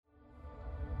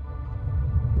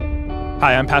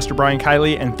Hi, I'm Pastor Brian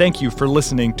Kiley, and thank you for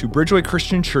listening to Bridgeway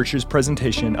Christian Church's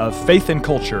presentation of Faith and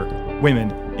Culture, Women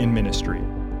in Ministry.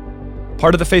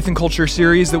 Part of the Faith and Culture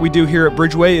series that we do here at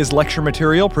Bridgeway is lecture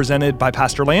material presented by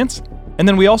Pastor Lance, and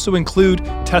then we also include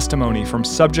testimony from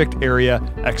subject area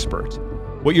experts.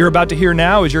 What you're about to hear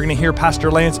now is you're going to hear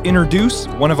Pastor Lance introduce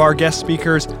one of our guest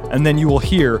speakers, and then you will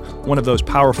hear one of those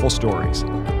powerful stories.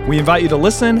 We invite you to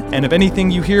listen, and if anything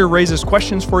you hear raises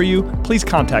questions for you, please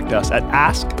contact us at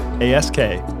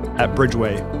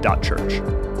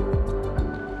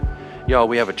ask@bridgeway.church. Y'all,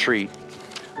 we have a treat.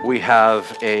 We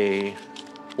have a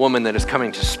woman that is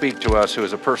coming to speak to us who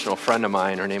is a personal friend of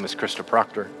mine. Her name is Krista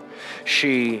Proctor.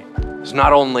 She is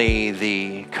not only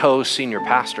the co-senior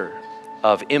pastor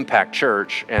of Impact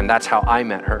Church, and that's how I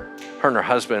met her. Her and her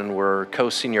husband were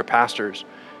co-senior pastors.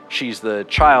 She's the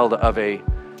child of a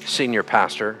senior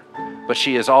pastor, but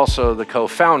she is also the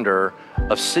co-founder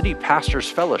of City Pastors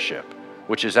Fellowship,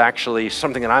 which is actually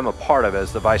something that I'm a part of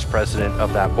as the vice president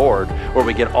of that board, where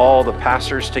we get all the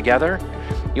pastors together.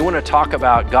 You want to talk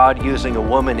about God using a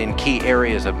woman in key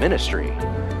areas of ministry?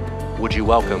 Would you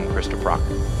welcome Krista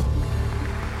Proctor?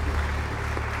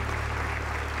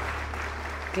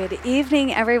 Good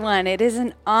evening, everyone. It is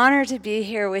an honor to be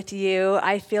here with you.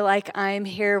 I feel like I'm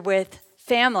here with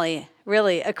family,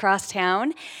 really, across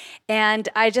town. And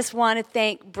I just want to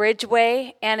thank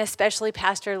Bridgeway and especially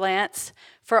Pastor Lance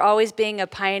for always being a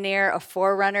pioneer, a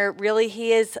forerunner. Really,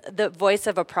 he is the voice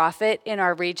of a prophet in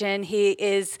our region.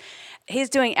 He's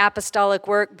doing apostolic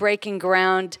work, breaking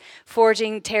ground,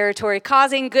 forging territory,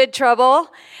 causing good trouble.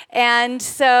 And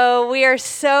so we are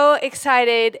so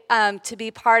excited to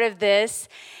be part of this.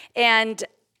 And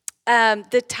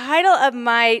the title of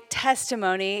my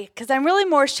testimony, because I'm really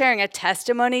more sharing a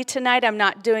testimony tonight. I'm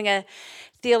not doing a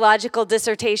theological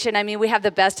dissertation. I mean, we have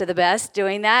the best of the best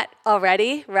doing that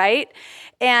already, right?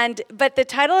 But the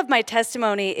title of my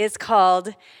testimony is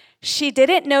called, "She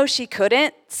Didn't Know She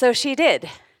Couldn't, So She Did."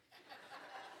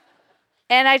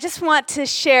 And I just want to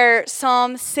share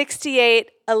Psalm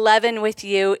 68:11 with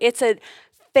you. It's a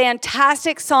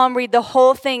fantastic psalm. Read the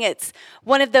whole thing. It's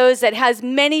one of those that has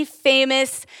many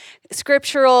famous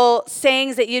scriptural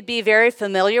sayings that you'd be very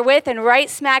familiar with. And right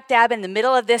smack dab in the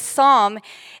middle of this psalm,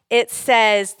 it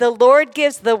says, "The Lord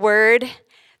gives the word.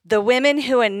 The women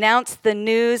who announce the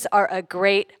news are a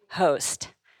great host."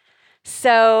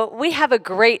 So we have a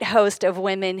great host of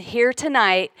women here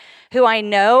tonight who I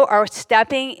know are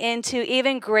stepping into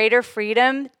even greater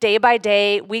freedom day by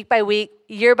day, week by week,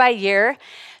 year by year,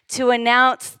 to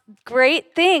announce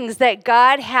great things that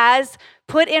God has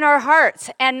put in our hearts,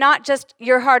 and not just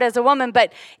your heart as a woman,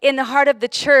 but in the heart of the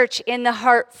church, in the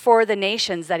heart for the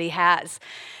nations that he has.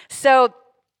 So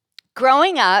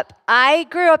growing up, I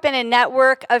grew up in a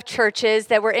network of churches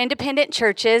that were independent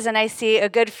churches, and I see a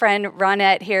good friend,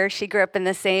 Ronette, here. She grew up in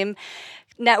the same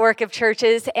network of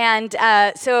churches, and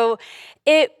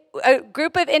a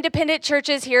group of independent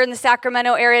churches here in the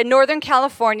Sacramento area, Northern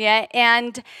California,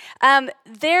 and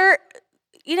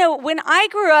when I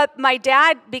grew up, my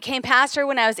dad became pastor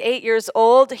when I was 8 years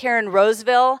old here in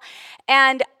Roseville,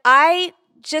 and I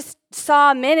just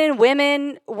saw men and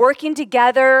women working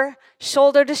together,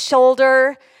 shoulder to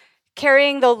shoulder,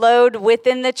 carrying the load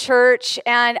within the church,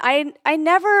 and I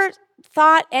never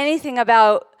thought anything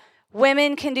about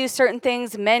women can do certain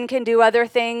things, men can do other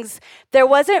things. There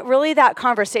wasn't really that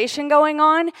conversation going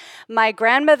on. My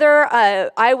grandmother,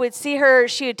 I would see her,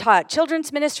 she had taught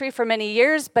children's ministry for many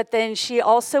years, but then she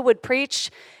also would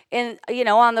preach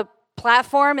on the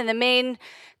platform in the main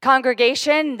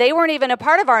congregation. They weren't even a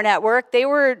part of our network. They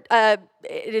were at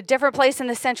a different place in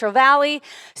the Central Valley.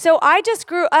 So I just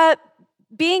grew up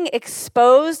being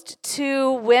exposed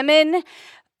to women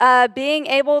being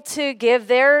able to give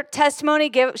their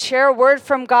testimony, share a word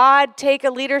from God, take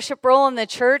a leadership role in the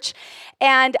church.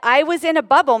 And I was in a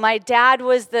bubble. My dad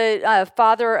was the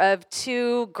father of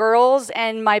 2 girls,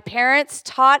 and my parents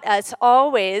taught us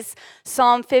always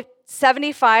Psalm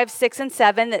 75, 6 and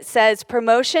 7 that says,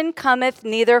 "Promotion cometh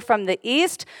neither from the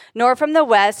east, nor from the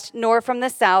west, nor from the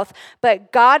south,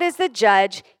 but God is the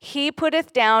judge. He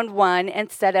putteth down one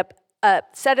and setteth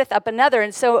up another."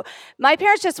 And so my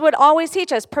parents just would always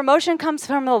teach us, promotion comes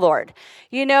from the Lord.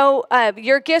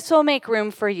 Your gifts will make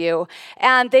room for you.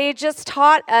 And they just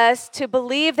taught us to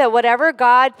believe that whatever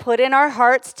God put in our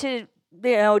hearts to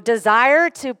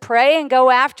desire, to pray and go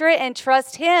after it and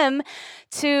trust him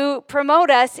to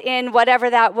promote us in whatever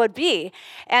that would be.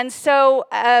 And so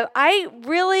I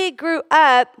really grew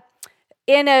up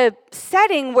in a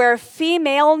setting where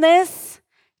femaleness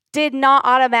did not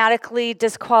automatically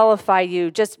disqualify you.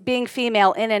 Just being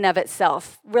female in and of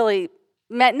itself really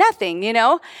meant nothing,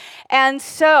 And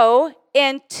so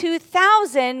in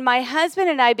 2000, my husband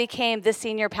and I became the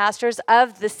senior pastors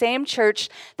of the same church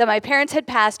that my parents had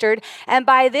pastored. And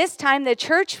by this time, the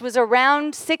church was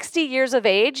around 60 years of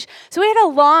age. So we had a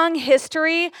long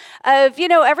history of,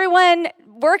 everyone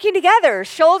working together,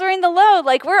 shouldering the load.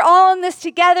 Like, we're all in this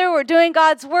together. We're doing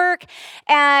God's work.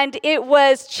 And it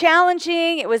was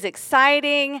challenging. It was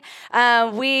exciting.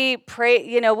 We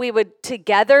we would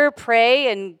together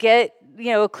pray and get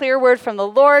a clear word from the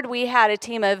Lord. We had a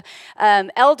team of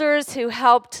elders who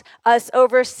helped us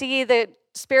oversee the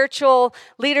spiritual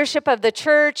leadership of the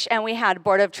church, and we had a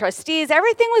board of trustees.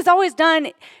 Everything was always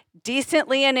done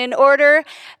decently and in order,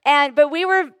 but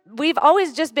we've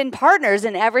always just been partners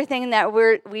in everything that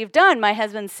we've done. My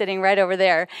husband's sitting right over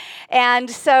there, and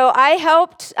so I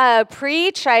helped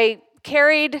preach. I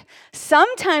carried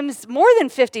sometimes more than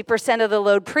 50% of the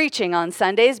load preaching on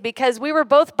Sundays because we were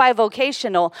both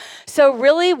bivocational. So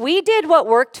really, we did what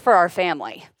worked for our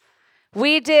family.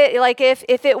 We did,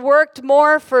 if it worked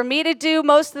more for me to do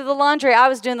most of the laundry, I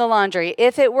was doing the laundry.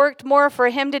 If it worked more for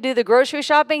him to do the grocery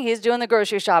shopping, he's doing the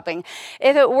grocery shopping.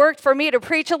 If it worked for me to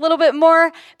preach a little bit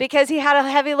more because he had a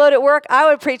heavy load at work, I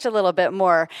would preach a little bit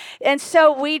more. And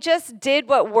so we just did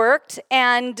what worked.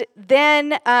 And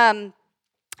then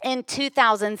in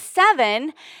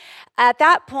 2007, at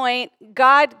that point,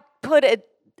 God put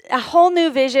a whole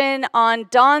new vision on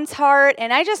Don's heart,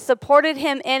 and I just supported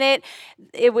him in it.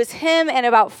 It was him and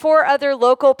about 4 other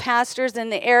local pastors in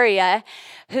the area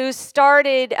who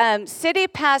started City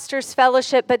Pastors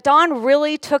Fellowship, but Don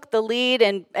really took the lead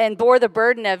and bore the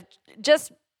burden of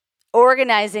just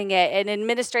organizing it and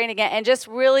administrating it, and just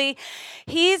really,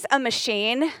 he's a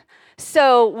machine.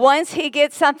 So once he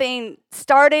gets something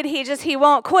started, he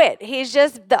won't quit. He's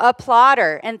just the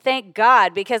applauder, and thank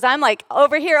God, because I'm like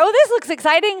over here, oh, this looks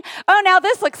exciting. Oh, now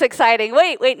this looks exciting.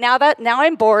 Wait, now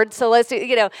I'm bored. So let's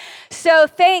do, So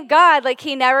thank God,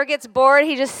 he never gets bored.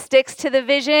 He just sticks to the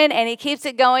vision and he keeps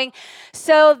it going.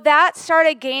 So that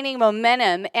started gaining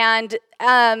momentum, and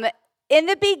in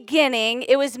the beginning,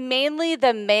 it was mainly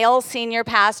the male senior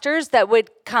pastors that would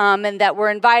come and that were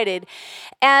invited.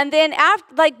 And then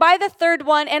after, by the third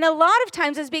one, and a lot of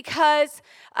times is because,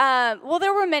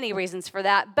 there were many reasons for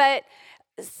that, but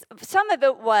some of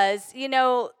it was,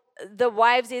 the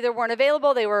wives either weren't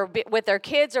available, they were with their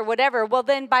kids or whatever. Well,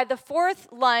 then by the fourth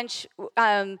lunch,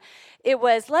 it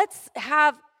was, let's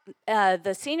have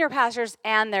the senior pastors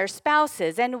and their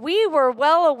spouses. And we were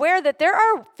well aware that there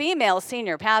are female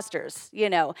senior pastors,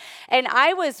 and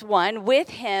I was one with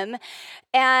him.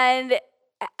 And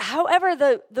however,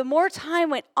 the more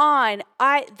time went on,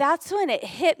 that's when it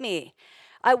hit me.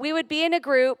 We would be in a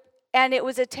group, and it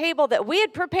was a table that we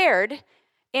had prepared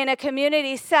in a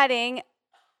community setting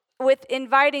with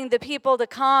inviting the people to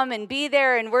come and be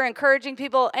there, and we're encouraging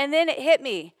people. And then it hit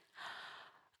me.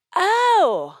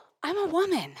 Oh, I'm a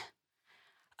woman.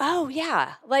 Oh,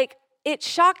 yeah. It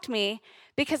shocked me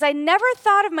because I never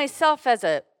thought of myself as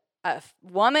a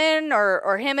woman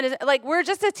or him. And we're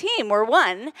just a team. We're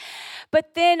one.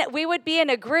 But then we would be in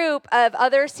a group of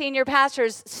other senior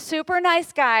pastors, super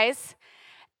nice guys.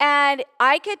 And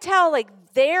I could tell,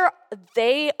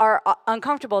 they are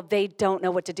uncomfortable. They don't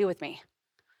know what to do with me.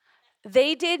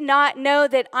 They did not know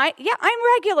that I'm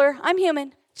regular. I'm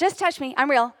human. Just touch me.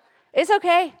 I'm real. It's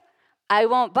okay. I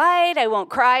won't bite. I won't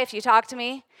cry if you talk to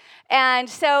me. And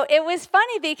so it was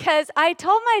funny because I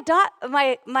told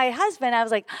my husband, I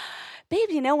was like, babe,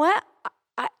 you know what?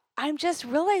 I'm just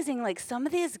realizing some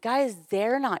of these guys,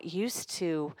 they're not used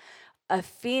to a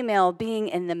female being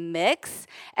in the mix.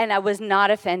 And I was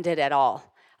not offended at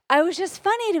all. I was just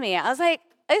funny to me. I was like,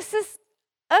 this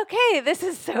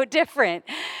is so different.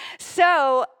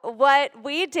 So what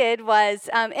we did was,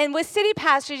 and with City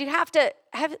Pastors, you have to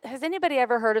has anybody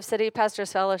ever heard of City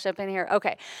Pastors Fellowship in here?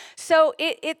 Okay. So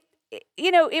it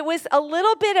was a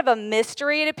little bit of a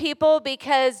mystery to people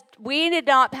because we did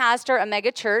not pastor a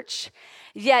mega church,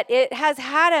 yet it has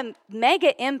had a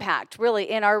mega impact really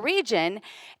in our region.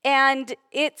 And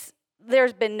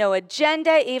there's been no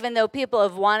agenda, even though people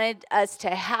have wanted us to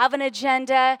have an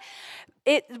agenda.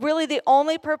 It really, the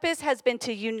only purpose has been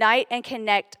to unite and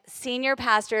connect senior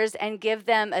pastors and give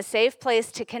them a safe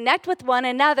place to connect with one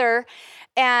another.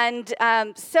 And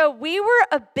so we were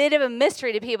a bit of a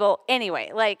mystery to people anyway.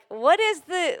 What's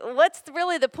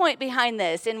really the point behind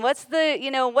this? And what's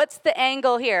the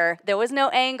angle here? There was no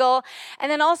angle.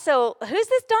 And then also, who's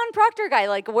this Don Proctor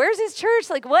guy? Where's his church?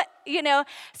 What?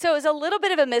 So it was a little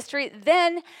bit of a mystery.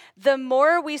 Then the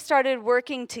more we started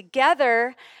working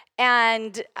together,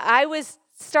 and I was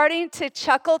starting to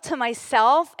chuckle to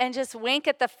myself and just wink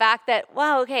at the fact that,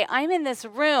 wow, okay, I'm in this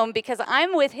room because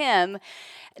I'm with him,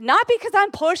 not because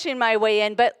I'm pushing my way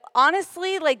in, but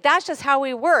honestly, like that's just how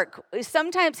we work.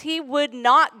 Sometimes he would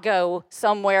not go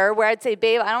somewhere where I'd say,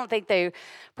 babe, I don't think they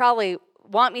probably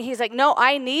want me. He's like, no,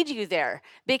 I need you there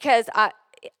because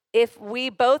if we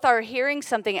both are hearing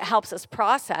something, it helps us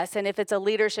process. And if it's a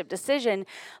leadership decision,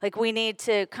 like we need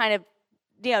to kind of,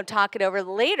 talk it over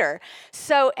later.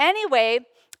 So anyway,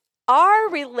 our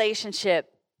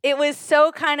relationship, it was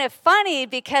so kind of funny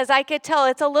because I could tell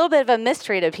it's a little bit of a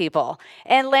mystery to people.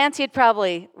 And Lance, you'd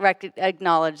probably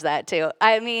acknowledge that too.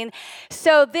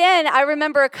 So then I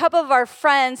remember a couple of our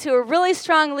friends who were really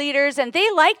strong leaders and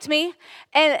they liked me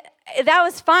and that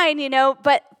was fine,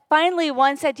 but finally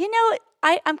one said,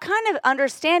 I'm kind of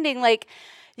understanding like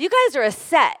you guys are a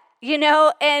set,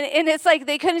 and it's like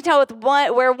they couldn't tell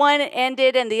where one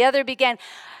ended and the other began.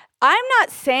 I'm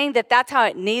not saying that that's how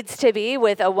it needs to be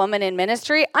with a woman in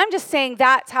ministry. I'm just saying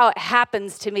that's how it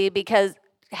happens to be because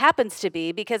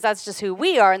that's just who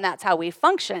we are and that's how we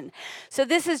function. So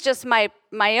this is just my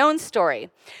own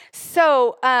story.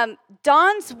 So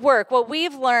Don's work, what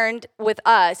we've learned with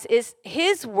us is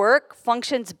his work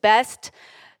functions best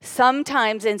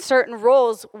sometimes in certain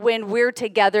roles when we're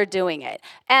together doing it.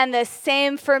 And the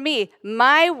same for me.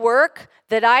 My work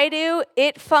that I do,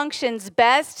 it functions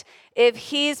best if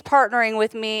he's partnering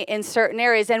with me in certain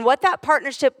areas. And what that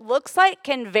partnership looks like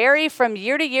can vary from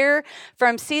year to year,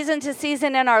 from season to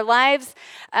season in our lives.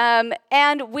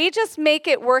 And we just make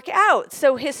it work out.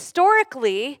 So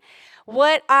historically,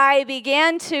 what I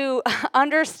began to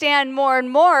understand more and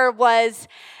more was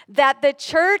that the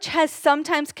church has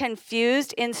sometimes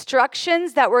confused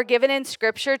instructions that were given in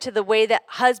Scripture to the way that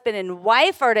husband and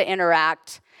wife are to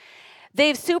interact.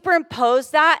 They've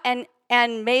superimposed that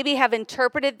and maybe have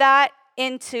interpreted that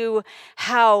into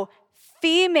how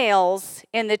females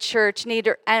in the church need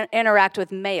to interact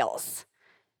with males.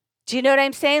 Do you know what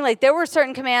I'm saying? Like there were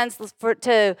certain commands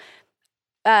to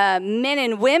men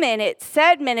and women. It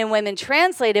said men and women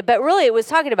translated, but really it was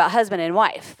talking about husband and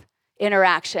wife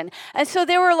interaction. And so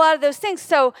there were a lot of those things.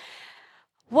 So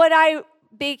what I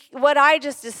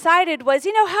just decided was,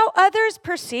 how others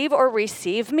perceive or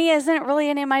receive me isn't really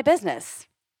any of my business.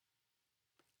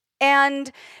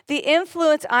 And the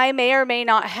influence I may or may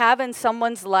not have in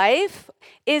someone's life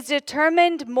is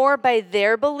determined more by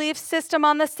their belief system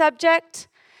on the subject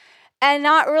and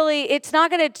it's not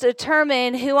going to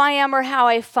determine who I am or how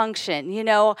I function,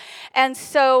 And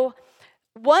so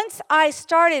once I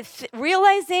started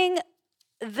realizing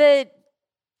the,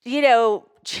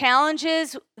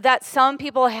 challenges that some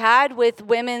people had with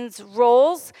women's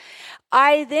roles,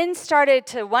 I then started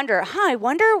to wonder, I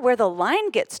wonder where the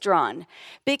line gets drawn.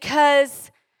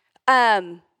 Because,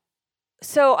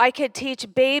 so I could teach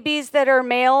babies that are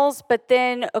males, but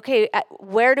then, okay,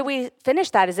 where do we finish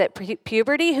that? Is it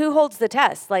puberty? Who holds the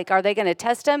test? Like, are they going to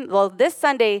test them? Well, this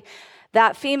Sunday,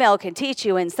 that female can teach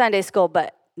you in Sunday school,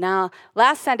 but now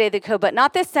last Sunday they could, but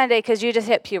not this Sunday because you just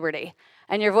hit puberty.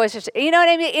 And your voice, you know what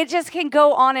I mean? It just can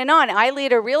go on and on. I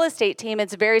lead a real estate team.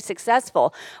 It's very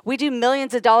successful. We do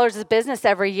millions of dollars of business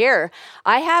every year.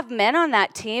 I have men on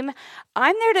that team.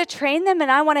 I'm there to train them and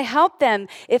I want to help them.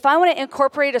 If I want to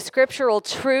incorporate a scriptural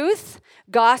truth,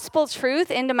 gospel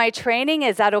truth into my training,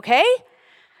 is that okay?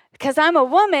 Because I'm a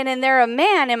woman and they're a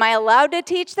man. Am I allowed to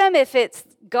teach them if it's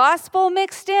gospel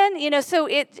mixed in? So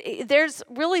there's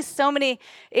really so many,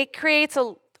 it creates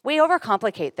we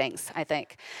overcomplicate things, I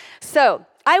think. So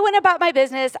I went about my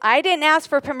business. I didn't ask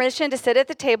for permission to sit at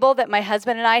the table that my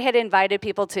husband and I had invited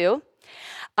people to.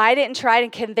 I didn't try to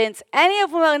convince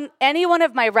anyone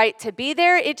of my right to be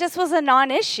there. It just was a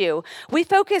non-issue. We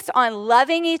focused on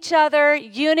loving each other,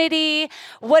 unity,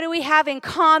 what do we have in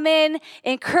common,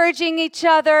 encouraging each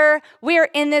other. We are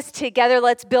in this together.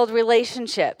 Let's build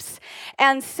relationships.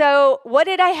 And so what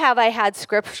did I have? I had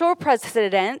scriptural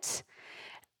precedent.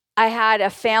 I had a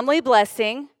family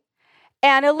blessing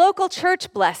and a local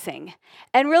church blessing.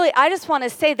 And really, I just want to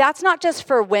say that's not just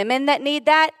for women that need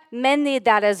that. Men need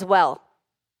that as well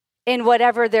in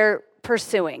whatever they're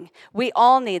pursuing. We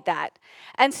all need that.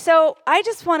 And so I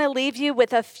just want to leave you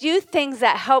with a few things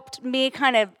that helped me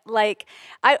kind of like,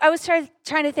 I was trying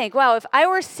to think, wow, if I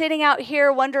were sitting out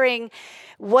here wondering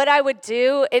what I would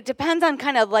do, it depends on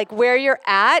kind of like where you're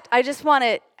at. I just want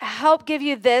to help give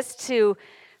you this to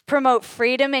promote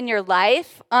freedom in your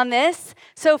life on this.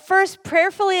 So first,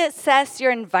 prayerfully assess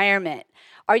your environment.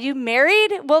 Are you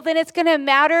married? Well, then it's going to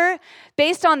matter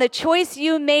based on the choice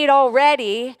you made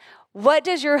already. What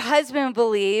does your husband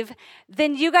believe?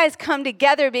 Then you guys come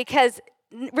together because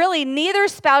really neither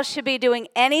spouse should be doing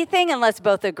anything unless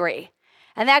both agree.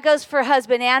 And that goes for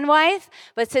husband and wife.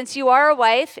 But since you are a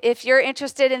wife, if you're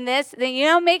interested in this,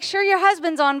 then, make sure your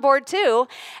husband's on board too.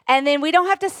 And then we don't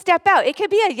have to step out. It could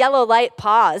be a yellow light,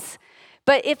 pause.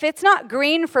 But if it's not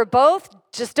green for both,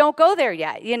 just don't go there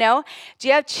yet, Do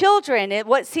you have children?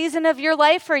 What season of your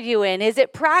life are you in? Is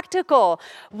it practical?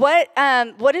 What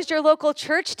does your local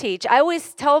church teach? I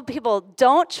always tell people,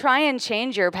 don't try and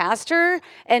change your pastor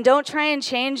and don't try and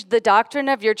change the doctrine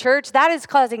of your church. That is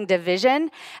causing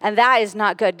division, and that is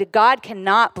not good. God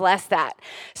cannot bless that.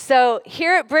 So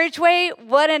here at Bridgeway,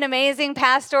 what an amazing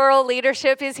pastoral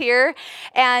leadership is here.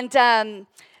 And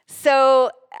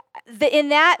in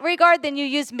that regard, then you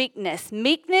use meekness.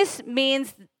 Meekness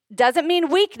doesn't mean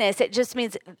weakness. It just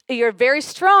means you're very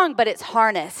strong, but it's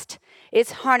harnessed.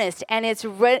 It's harnessed, and it's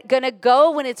going to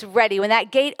go when it's ready. When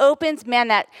that gate opens,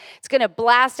 man, it's going to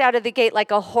blast out of the gate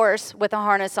like a horse with a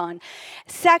harness on.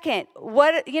 Second,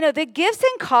 the gifts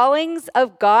and callings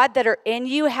of God that are in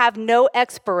you have no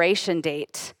expiration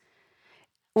date.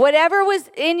 Whatever was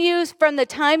in you from the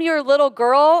time you were a little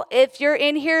girl, if you're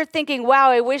in here thinking, wow,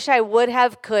 I wish I would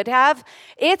have, could have,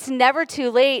 it's never too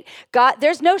late.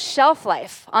 There's no shelf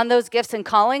life on those gifts and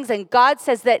callings, and God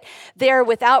says that they're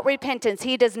without repentance.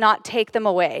 He does not take them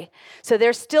away. So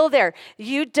they're still there.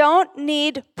 You don't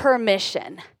need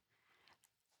permission.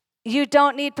 You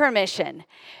don't need permission.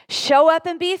 Show up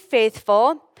and be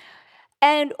faithful.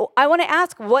 And I want to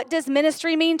ask, what does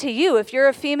ministry mean to you? If you're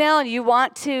a female and you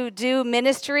want to do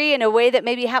ministry in a way that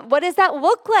maybe what does that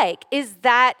look like? Is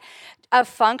that a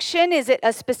function? Is it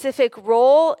a specific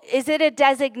role? Is it a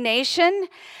designation?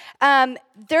 You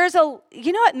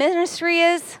know what ministry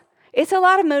is? It's a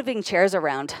lot of moving chairs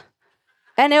around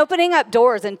and opening up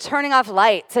doors and turning off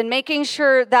lights and making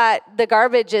sure that the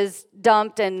garbage is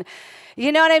dumped. And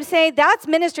you know what I'm saying? That's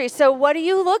ministry. So what are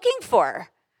you looking for?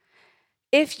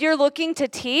 If you're looking to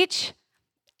teach,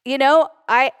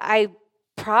 I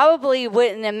probably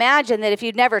wouldn't imagine that if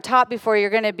you'd never taught before, you're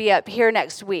going to be up here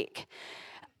next week.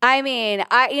 I mean,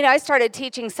 I started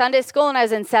teaching Sunday school when I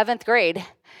was in 7th grade.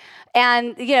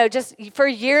 And, just for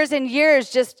years and years,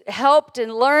 just helped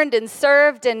and learned and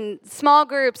served in small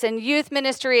groups and youth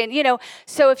ministry. And,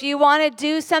 so if you want to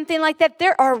do something like that,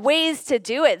 there are ways to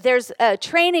do it. There's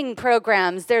training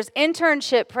programs. There's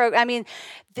internship programs. I mean,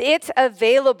 it's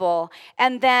available.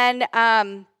 And then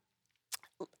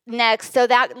next, so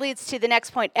that leads to the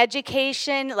next point,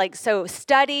 education, so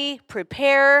study,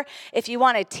 prepare. If you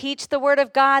want to teach the Word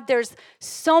of God, there's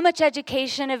so much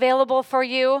education available for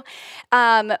you.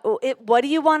 What do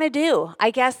you want to do?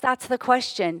 I guess that's the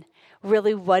question.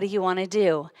 Really, what do you want to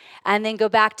do? And then go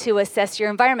back to assess your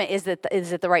environment. Is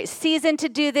it the right season to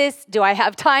do this? Do I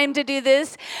have time to do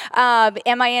this?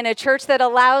 Am I in a church that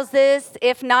allows this?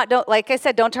 If not,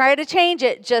 don't try to change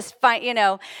it. Just find,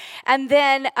 And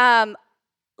then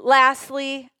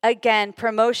lastly, again,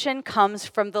 promotion comes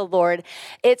from the Lord.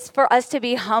 It's for us to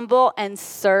be humble and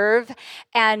serve,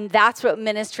 and that's what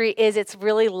ministry is. It's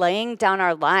really laying down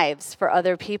our lives for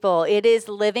other people. It is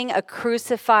living a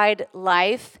crucified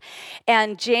life,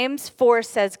 and James 4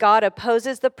 says, God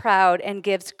opposes the proud and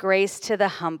gives grace to the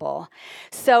humble.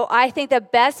 So I think the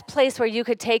best place where you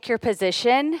could take your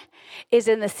position is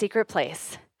in the secret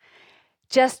place.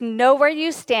 Just know where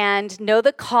you stand, know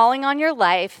the calling on your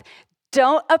life.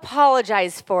 Don't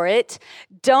apologize for it.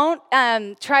 Don't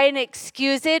try and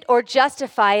excuse it or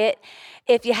justify it.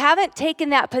 If you haven't taken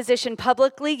that position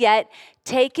publicly yet,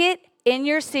 take it in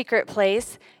your secret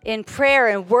place in prayer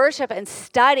and worship and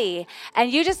study,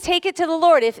 and you just take it to the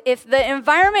Lord. If the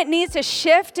environment needs to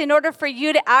shift in order for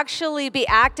you to actually be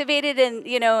activated in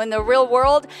the real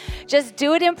world, just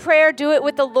do it in prayer, do it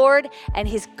with the Lord, and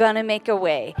He's gonna make a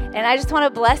way. And I just want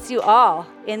to bless you all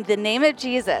in the name of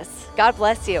Jesus. God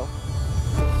bless you.